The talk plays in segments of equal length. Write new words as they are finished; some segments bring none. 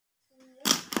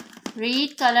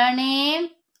Read color name.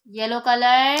 Yellow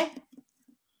color,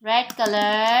 red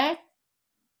color,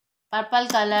 purple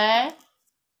color,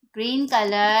 green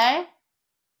color,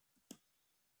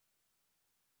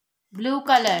 blue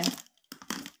color.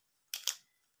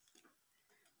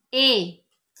 A.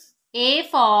 A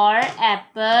for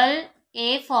apple.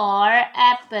 A for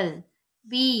apple.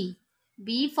 B.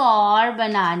 B for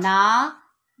banana.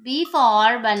 B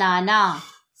for banana.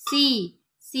 C.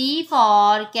 C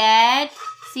for cat.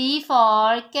 C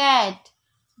for cat.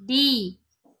 D.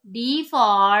 D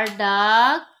for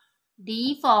duck.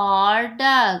 D for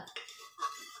duck.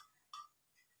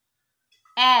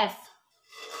 F.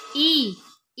 E.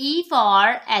 E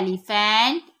for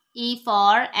elephant. E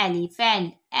for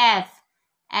elephant. F.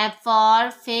 F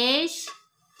for fish.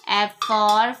 F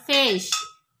for fish.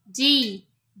 G.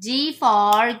 G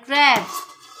for grapes.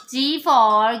 G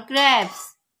for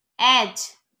grapes.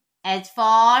 H. H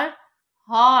for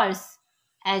horse.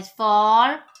 H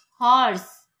for horse.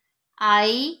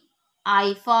 I.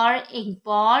 I for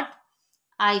inkpot.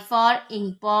 I for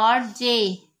inkpot.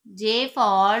 J. J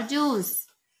for juice.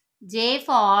 J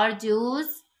for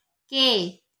juice.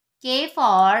 K. K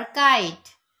for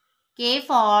kite. K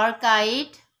for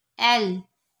kite. L.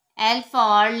 L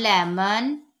for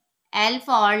lemon. L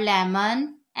for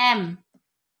lemon. M.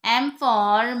 M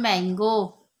for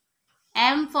mango.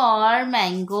 M for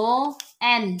mango.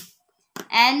 N.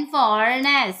 N for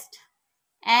nest.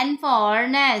 N for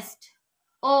nest.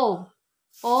 O.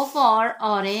 O for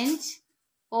orange.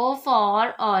 O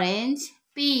for orange.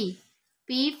 P.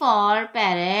 P for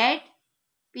parrot.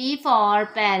 P for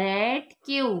parrot.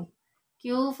 Q.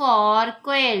 Q for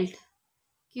quilt.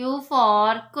 Q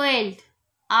for quilt.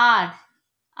 R.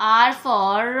 R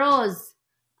for rose.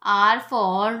 R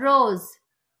for rose.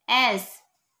 S.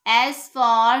 S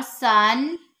for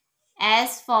sun.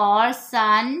 S for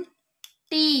sun.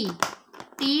 T.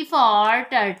 T for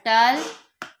turtle.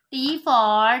 T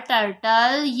for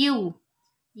turtle. U.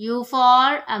 U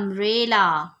for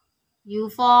umbrella. U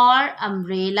for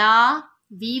umbrella.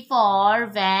 V for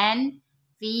van.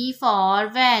 V for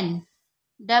van.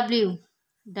 W.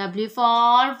 W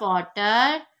for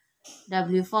water.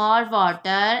 W for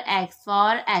water. X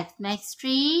for Xmas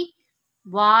tree.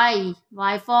 Y.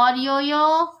 Y for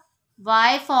yo-yo.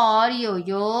 Y for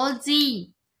yo-yo.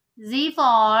 Z. Z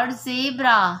for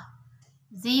zebra.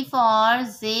 Z for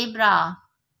zebra.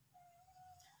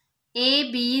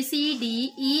 A B C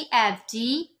D E F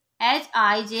G H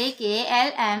I J K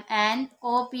L M N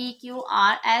O P Q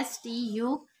R S T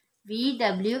U V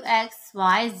W X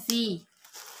Y Z.